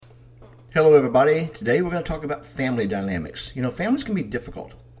Hello, everybody. Today we're going to talk about family dynamics. Families can be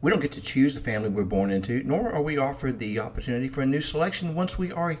difficult. We don't get to choose the family we're born into, nor are we offered the opportunity for a new selection once we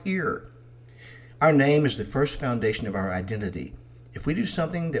are here. Our name is the first foundation of our identity. If we do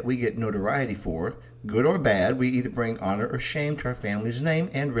something that we get notoriety for, good or bad, we either bring honor or shame to our family's name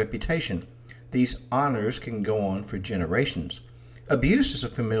and reputation. These honors can go on for generations. Abuse is a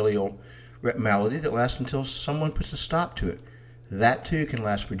familial malady that lasts until someone puts a stop to it. That too can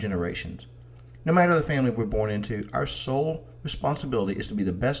last for generations. No matter the family we're born into, our sole responsibility is to be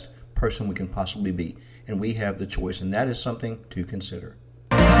the best person we can possibly be, and we have the choice, and that is something to consider.